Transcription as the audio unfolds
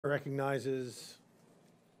Recognizes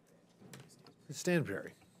Ms.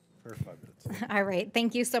 Stansbury for 5 minutes. All right.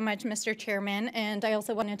 Thank you so much, Mr. Chairman. And I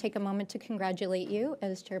also want to take a moment to congratulate you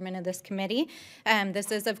as chairman of this committee.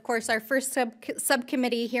 This is, of course, our first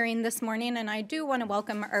subcommittee hearing this morning, and I do want to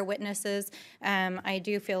welcome our witnesses. I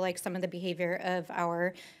do feel like some of the behavior of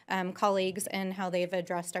our colleagues and how they've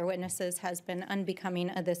addressed our witnesses has been unbecoming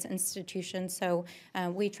of this institution. So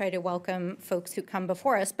we try to welcome folks who come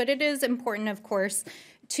before us. But it is important, of course,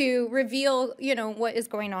 to reveal, what is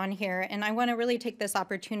going on here. And I want to really take this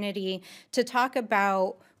opportunity to talk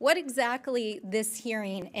about what exactly this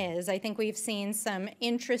hearing is. I think we've seen some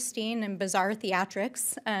interesting and bizarre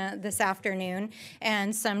theatrics this afternoon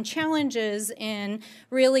and some challenges in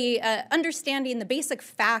really understanding the basic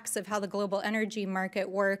facts of how the global energy market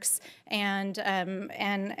works and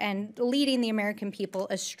leading the American people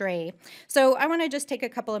astray. So I want to just take a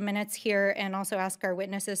couple of minutes here and also ask our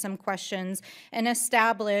witnesses some questions and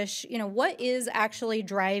establish, what is actually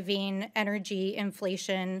driving energy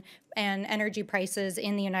inflation and energy prices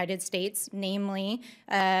in the United States, namely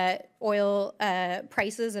oil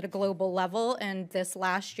prices at a global level, and this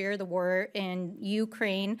last year, the war in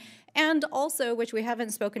Ukraine, and also, which we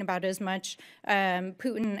haven't spoken about as much,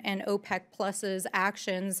 Putin and OPEC Plus's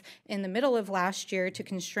actions in the middle of last year to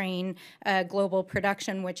constrain global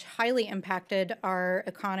production, which highly impacted our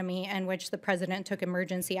economy and which the president took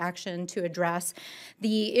emergency action to address.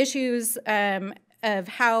 The issues of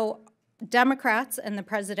how Democrats and the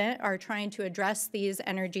president are trying to address these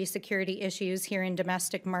energy security issues here in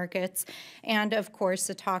domestic markets, and of course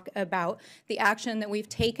to talk about the action that we've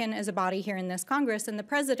taken as a body here in this Congress and the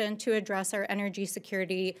president to address our energy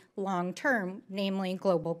security long term, namely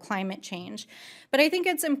global climate change. But I think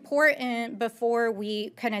it's important before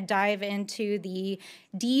we kind of dive into the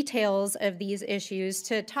details of these issues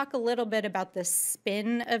to talk a little bit about the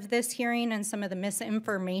spin of this hearing and some of the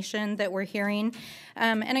misinformation that we're hearing.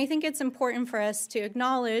 And I think it's important for us to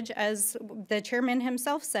acknowledge, as the chairman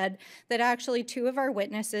himself said, that actually two of our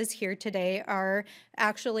witnesses here today are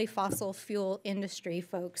actually fossil fuel industry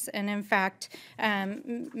folks. And in fact,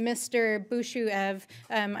 Mr. Bushuev,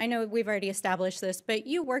 I know we've already established this, but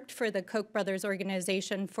you worked for the Koch brothers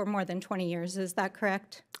organization for more than 20 years, is that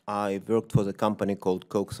correct? I worked for the company called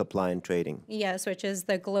Koch Supply and Trading. Yes, which is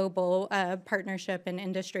the global partnership and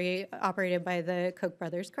industry operated by the Koch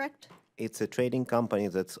brothers, correct? It's a trading company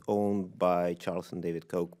that's owned by Charles and David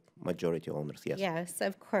Koch, majority owners, yes. Yes,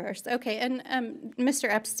 of course. Okay, and Mr.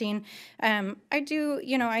 Epstein, I do,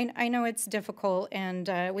 I know it's difficult,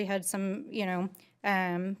 and we had some,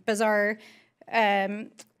 bizarre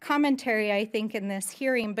commentary, I think, in this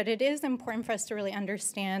hearing, but it is important for us to really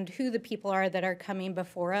understand who the people are that are coming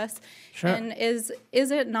before us. Sure. And is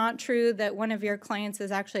it not true that one of your clients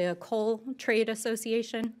is actually a coal trade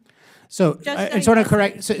association? So I sort of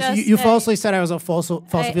correct. So you falsely said I was a fossil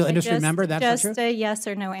fuel industry member. That's not true. Just a yes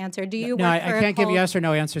or no answer. Do you? No, work I can't give yes or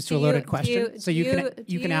no answers to a loaded question. So you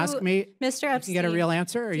can ask me, Mr. Epstein, you can get a real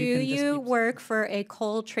answer, or you can just. Do you work for a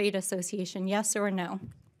coal trade association? Yes or no?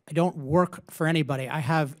 I don't work for anybody. I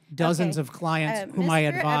have dozens of clients whom I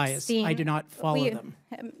advise. Epstein, I do not follow them.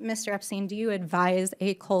 Mr. Epstein, do you advise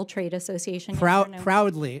a coal trade association?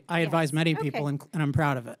 Proudly, I advise many people, and I'm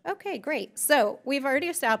proud of it. Okay, great. So we've already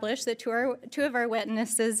established that two of our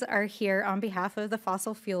witnesses are here on behalf of the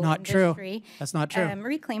fossil fuel industry. Not true. That's not true.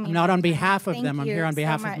 Reclaiming. I'm not on behalf of them. I'm here on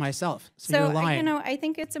behalf of myself. So you're lying. I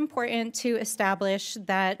think it's important to establish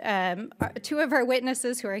that two of our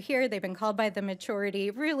witnesses who are here, they've been called by the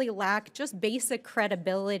majority, really lack just basic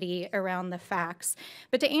credibility around the facts.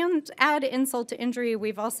 But to add insult to injury,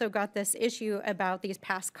 we've also got this issue about these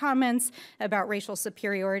past comments about racial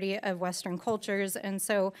superiority of Western cultures. And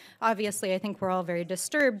so obviously I think we're all very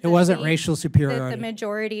disturbed. It wasn't racial superiority. That the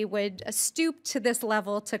majority would stoop to this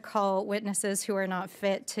level to call witnesses who are not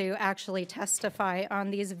fit to actually testify on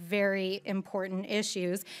these very important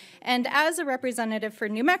issues. And as a representative for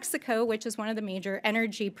New Mexico, which is one of the major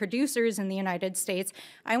energy producers in the United States,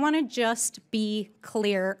 I want to just be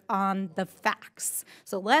clear on the facts.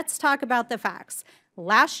 So let's talk about the facts.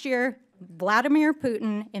 Last year, Vladimir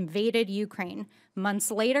Putin invaded Ukraine. Months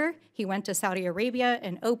later, he went to Saudi Arabia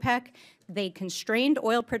and OPEC. They constrained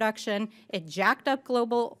oil production. It jacked up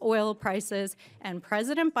global oil prices. And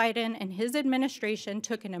President Biden and his administration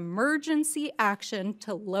took an emergency action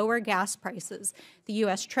to lower gas prices. The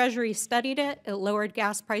U.S. Treasury studied it. It lowered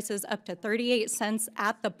gas prices up to 38 cents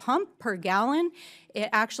at the pump per gallon. It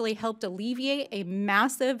actually helped alleviate a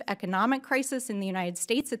massive economic crisis in the United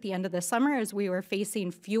States at the end of the summer as we were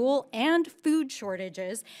facing fuel and food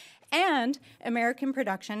shortages. And American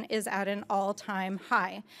production is at an all-time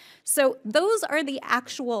high. So those are the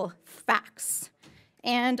actual facts.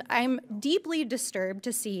 And I'm deeply disturbed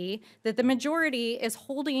to see that the majority is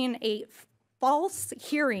holding a false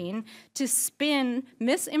hearing to spin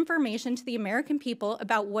misinformation to the American people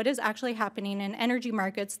about what is actually happening in energy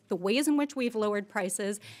markets, the ways in which we've lowered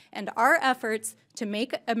prices, and our efforts to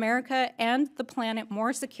make America and the planet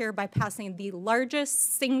more secure by passing the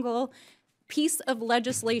largest single piece of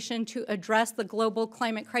legislation to address the global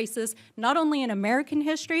climate crisis, not only in American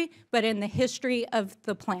history, but in the history of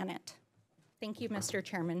the planet. Thank you, Mr.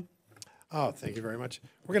 Chairman. Oh, thank you very much.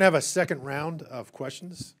 We're going to have a second round of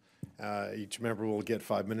questions. Each member will get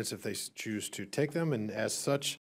 5 minutes if they choose to take them, and as such,